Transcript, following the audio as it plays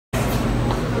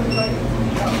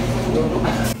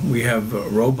We have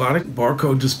robotic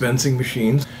barcode dispensing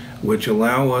machines which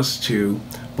allow us to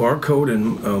barcode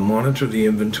and monitor the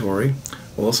inventory.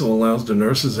 Also allows the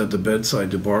nurses at the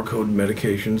bedside to barcode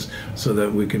medications so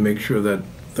that we can make sure that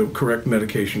the correct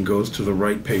medication goes to the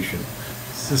right patient.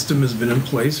 The system has been in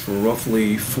place for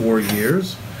roughly 4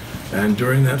 years, and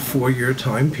during that 4-year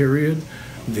time period,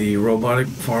 the robotic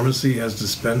pharmacy has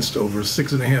dispensed over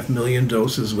 6.5 million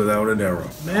doses without an error.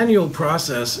 Manual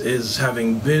process is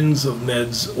having bins of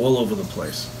meds all over the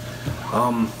place.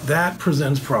 That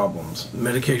presents problems.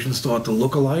 Medications start to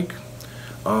look alike,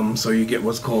 so you get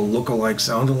what's called look-alike,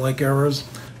 sound-alike errors.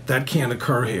 That can't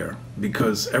occur here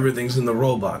because everything's in the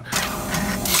robot.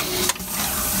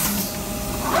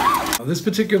 This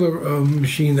particular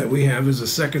machine that we have is a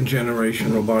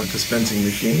second-generation robotic dispensing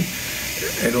machine.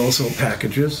 It also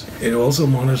packages. It also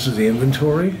monitors the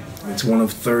inventory. It's one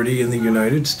of 30 in the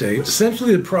United States.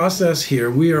 Essentially, the process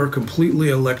here, we are a completely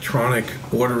electronic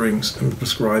ordering and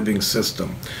prescribing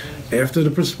system. After the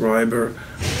prescriber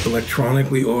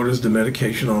electronically orders the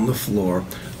medication on the floor,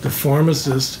 the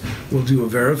pharmacist will do a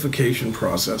verification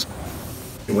process.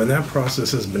 When that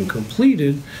process has been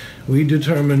completed, we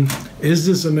determine, is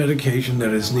this a medication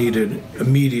that is needed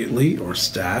immediately, or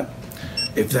STAT?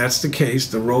 If that's the case,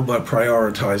 the robot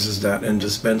prioritizes that and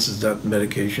dispenses that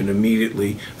medication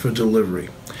immediately for delivery.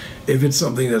 If it's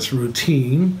something that's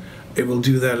routine, it will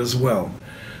do that as well.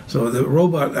 So the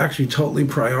robot actually totally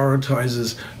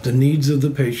prioritizes the needs of the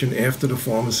patient after the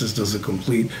pharmacist does a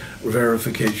complete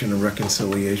verification and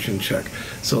reconciliation check,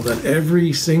 so that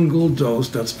every single dose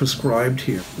that's prescribed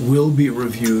here will be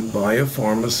reviewed by a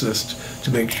pharmacist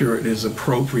to make sure it is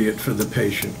appropriate for the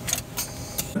patient.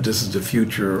 This is the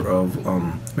future of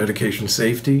medication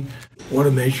safety.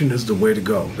 Automation is the way to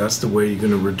go. That's the way you're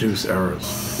going to reduce errors.